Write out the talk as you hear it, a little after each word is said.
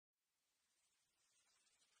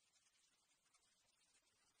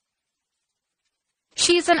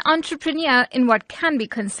She is an entrepreneur in what can be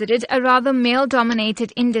considered a rather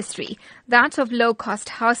male-dominated industry, that of low-cost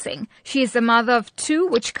housing. She is the mother of 2,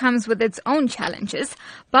 which comes with its own challenges,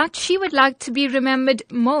 but she would like to be remembered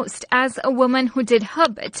most as a woman who did her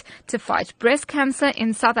bit to fight breast cancer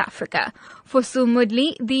in South Africa. For Sue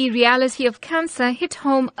Moodley, the reality of cancer hit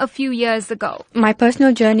home a few years ago. My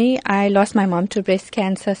personal journey, I lost my mom to breast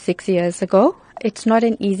cancer 6 years ago. It's not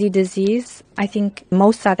an easy disease. I think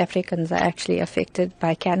most South Africans are actually affected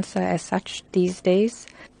by cancer as such these days.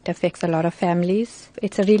 It affects a lot of families.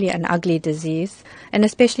 It's really an ugly disease. And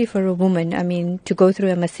especially for a woman, I mean, to go through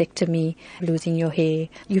a mastectomy, losing your hair,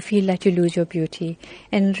 you feel that you lose your beauty.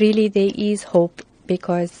 And really there is hope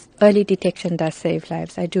because early detection does save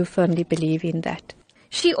lives. I do firmly believe in that.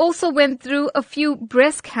 She also went through a few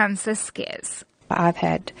breast cancer scares. I've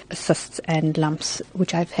had cysts and lumps,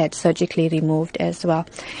 which I've had surgically removed as well.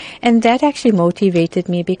 And that actually motivated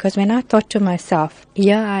me because when I thought to myself,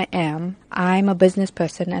 here I am, I'm a business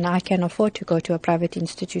person and I can afford to go to a private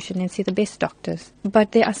institution and see the best doctors.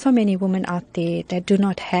 But there are so many women out there that do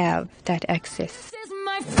not have that access. This is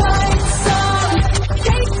my fight song.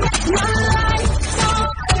 Take back my life song.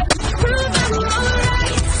 Prove I'm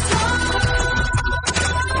alright song.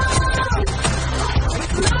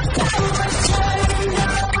 Not that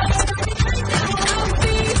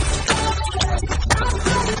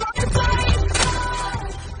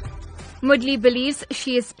Moodley believes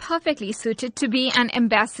she is perfectly suited to be an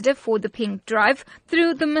ambassador for the Pink Drive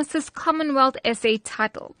through the Mrs. Commonwealth SA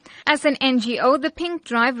title. As an NGO, the Pink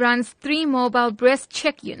Drive runs 3 mobile breast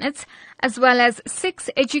check units as well as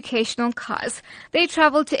 6 educational cars. They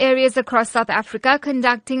travel to areas across South Africa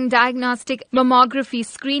conducting diagnostic mammography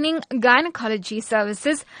screening, gynecology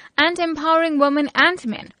services and empowering women and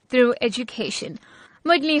men through education.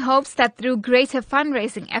 Moodley hopes that through greater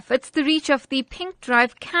fundraising efforts, the reach of the Pink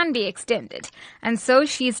Drive can be extended. And so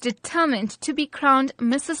she is determined to be crowned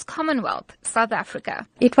Mrs. Commonwealth, South Africa.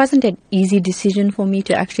 It wasn't an easy decision for me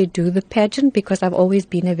to actually do the pageant because I've always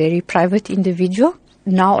been a very private individual.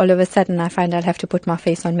 Now all of a sudden I find I'll have to put my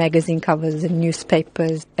face on magazine covers and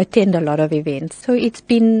newspapers, attend a lot of events. So it's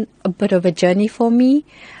been a bit of a journey for me,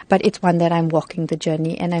 but it's one that I'm walking the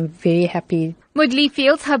journey and I'm very happy. Moodley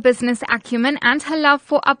feels her business acumen and her love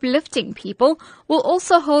for uplifting people will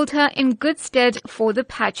also hold her in good stead for the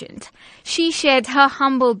pageant. She shared her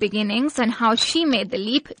humble beginnings and how she made the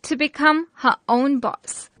leap to become her own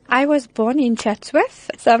boss. I was born in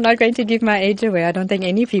Chatsworth, so I'm not going to give my age away. I don't think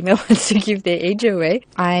any female wants to give their age away.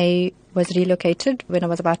 I was relocated when I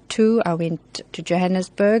was about 2. I went to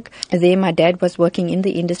Johannesburg. There my dad was working in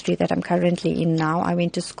the industry that I'm currently in now. I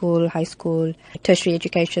went to school, high school, tertiary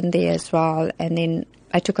education there as well. And then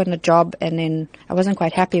I took on a job and then I wasn't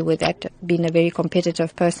quite happy with that, being a very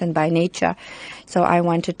competitive person by nature. So I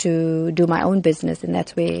wanted to do my own business, and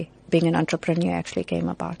that's where being an entrepreneur actually came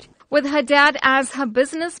about. With her dad as her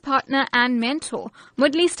business partner and mentor,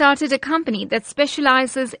 Moodley started a company that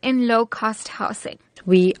specializes in low-cost housing.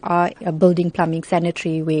 We are a building, plumbing,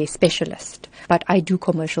 sanitary ware specialist, but I do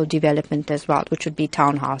commercial development as well, which would be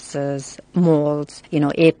townhouses, malls,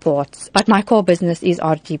 airports. But my core business is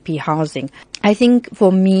RGP housing. I think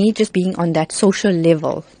for me, just being on that social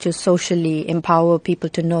level, to socially empower people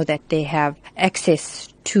to know that they have access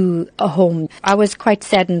to a home. I was quite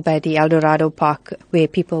saddened by the Eldorado Park where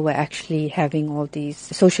people were actually having all these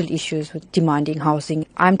social issues with demanding housing.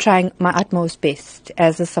 I'm trying my utmost best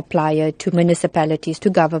as a supplier to municipalities,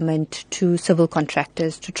 to government, to civil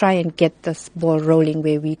contractors to try and get this ball rolling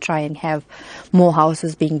where we try and have more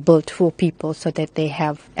houses being built for people so that they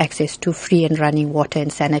have access to free and running water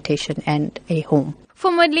and sanitation and a home. For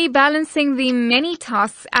Moodley, balancing the many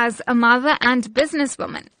tasks as a mother and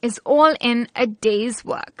businesswoman is all in a day's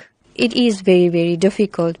work. It is very, very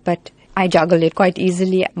difficult, but I juggle it quite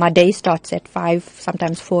easily. My day starts at 5,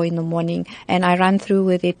 sometimes 4 in the morning, and I run through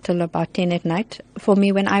with it till about 10 at night. For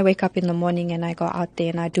me, when I wake up in the morning and I go out there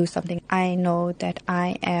and I do something, I know that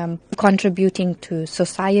I am contributing to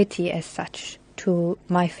society as such, to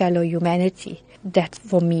my fellow humanity. That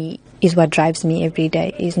for me is what drives me every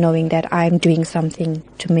day, is knowing that I'm doing something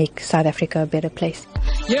to make South Africa a better place.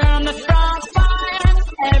 You're on the front line,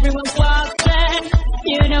 everyone's watching.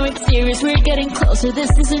 You know it's serious, we're getting closer, this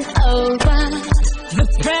isn't over. The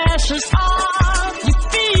pressure's on, you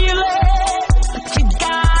feel it, but you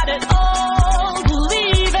got it all,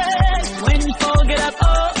 believe it. When you fold it up,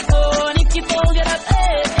 oh, and if you fold it up,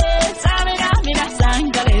 Samina,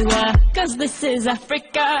 Sangalewa, 'cause this is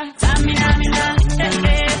Africa. Samina,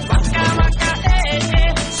 Waka Waka,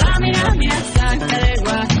 Samina,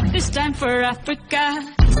 Sangalewa, this time for Africa.